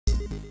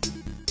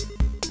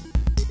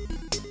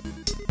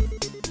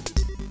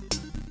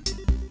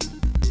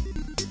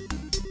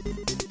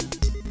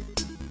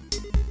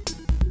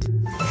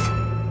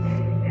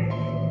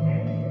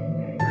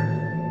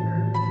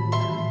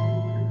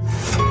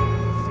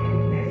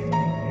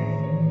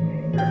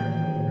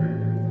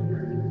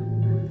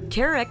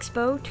Terror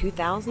Expo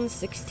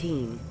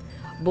 2016.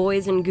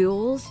 Boys and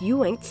ghouls,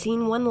 you ain't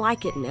seen one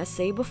like it in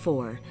SA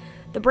before.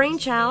 The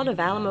brainchild of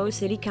Alamo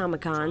City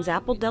Comic-Con's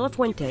Apple de la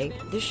Fuente,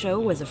 this show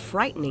was a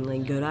frighteningly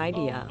good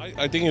idea.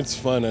 I think it's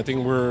fun. I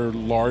think we're a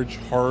large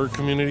horror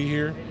community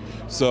here.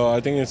 So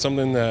I think it's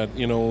something that,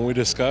 when we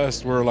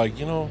discussed, we're like,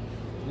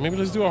 maybe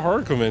let's do a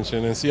horror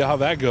convention and see how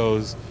that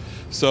goes.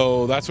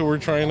 So that's what we're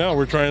trying out.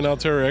 We're trying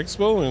out Terror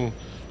Expo, and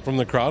from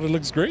the crowd, it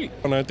looks great.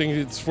 And I think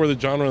it's for the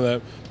genre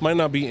that might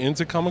not be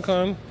into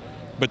Comic-Con,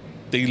 but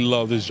they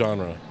love this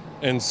genre.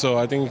 And so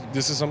I think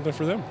this is something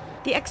for them.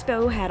 The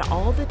expo had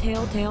all the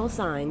telltale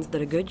signs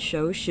that a good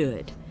show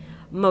should.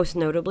 Most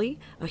notably,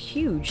 a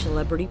huge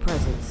celebrity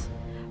presence.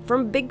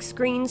 From big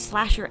screen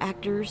slasher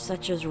actors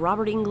such as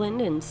Robert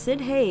Englund and Sid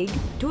Haig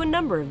to a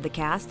number of the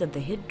cast of the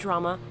hit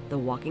drama The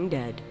Walking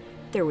Dead,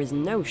 there was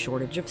no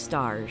shortage of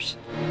stars.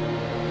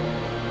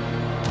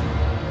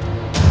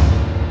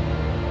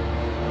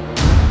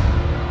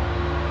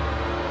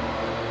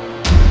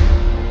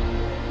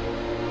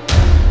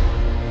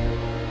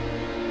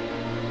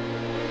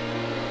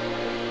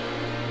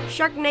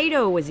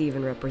 Sharknado was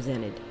even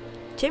represented.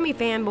 Timmy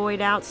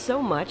fanboyed out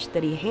so much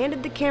that he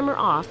handed the camera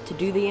off to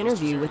do the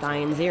interview with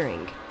Ian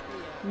Ziering.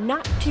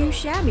 Not too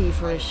shabby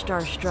for a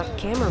starstruck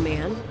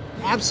cameraman.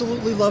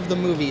 Absolutely love the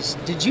movies.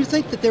 Did you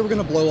think that they were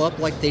going to blow up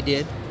like they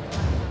did?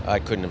 I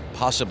couldn't have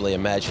possibly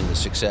imagined the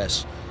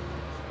success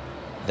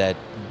that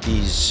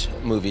these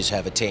movies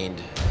have attained.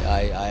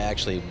 I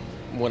actually,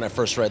 when I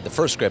first read the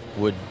first script,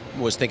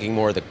 was thinking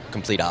more of the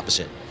complete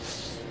opposite.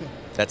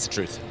 That's the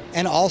truth.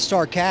 An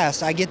all-star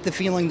cast. I get the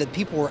feeling that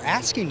people were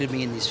asking to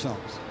be in these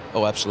films.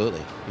 Oh,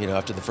 absolutely.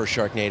 After the first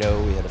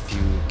Sharknado, we had a few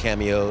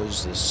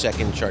cameos. The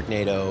second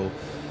Sharknado,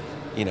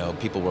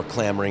 people were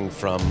clamoring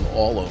from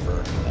all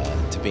over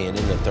to be in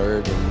the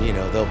third, and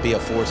there'll be a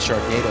fourth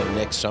Sharknado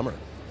next summer.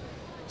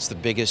 It's the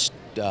biggest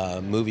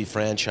movie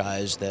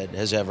franchise that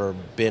has ever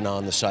been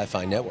on the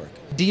Sci-Fi Network.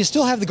 Do you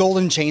still have the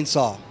golden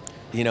chainsaw?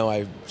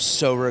 I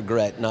so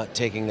regret not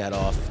taking that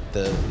off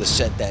the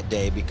set that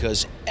day,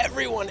 because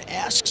everyone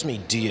asks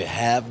me, do you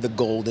have the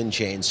golden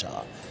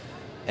chainsaw?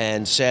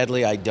 And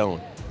sadly, I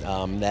don't.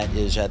 That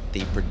is at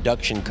the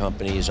production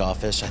company's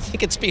office. I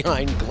think it's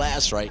behind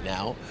glass right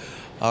now.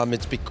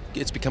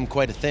 It's become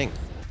quite a thing.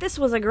 This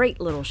was a great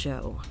little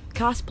show.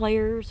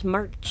 Cosplayers,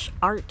 merch,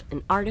 art,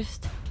 and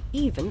artists,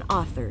 even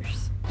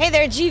authors. Hey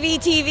there,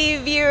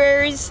 GVTV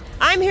viewers.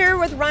 I'm here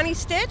with Ronnie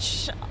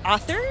Stitch,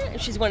 author.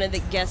 She's one of the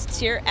guests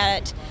here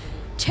at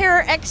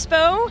Terror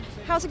Expo.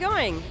 How's it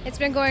going? It's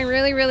been going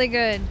really, really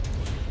good.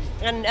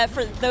 And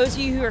for those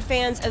of you who are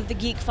fans of the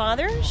Geek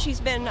Father, she's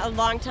been a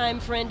longtime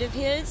friend of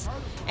his,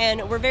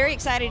 and we're very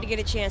excited to get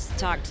a chance to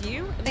talk to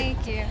you.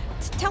 Thank you.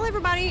 Tell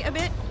everybody a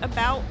bit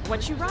about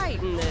what you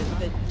write and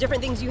the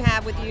different things you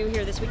have with you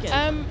here this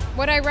weekend.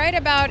 What I write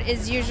about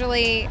is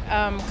usually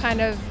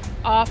kind of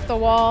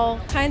off-the-wall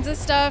kinds of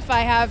stuff. I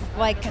have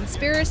like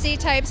conspiracy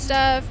type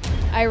stuff.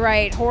 I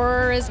write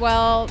horror as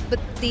well, but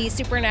the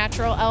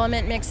supernatural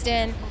element mixed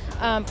in,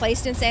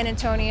 placed in San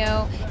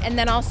Antonio, and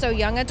then also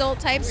young adult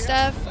type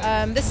stuff.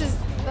 This is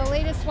the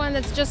latest one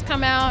that's just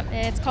come out,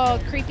 and it's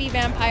called Creepy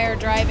Vampire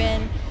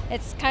Drive-In.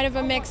 It's kind of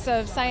a mix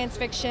of science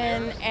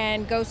fiction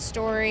and ghost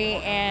story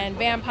and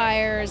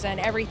vampires and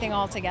everything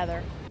all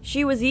together.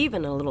 She was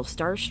even a little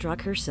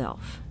starstruck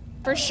herself.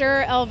 For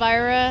sure,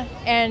 Elvira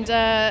and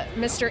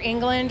Mr.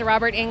 Englund,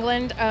 Robert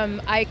Englund.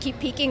 I keep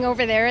peeking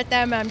over there at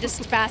them. I'm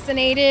just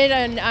fascinated,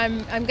 and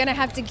I'm gonna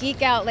have to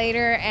geek out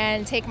later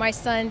and take my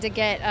son to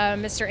get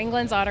Mr.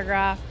 Englund's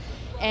autograph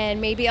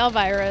and maybe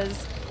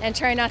Elvira's, and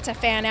try not to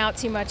fan out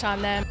too much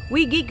on them.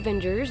 We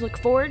GeekVengers look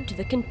forward to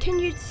the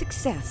continued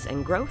success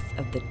and growth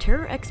of the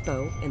Terror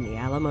Expo in the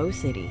Alamo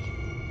City.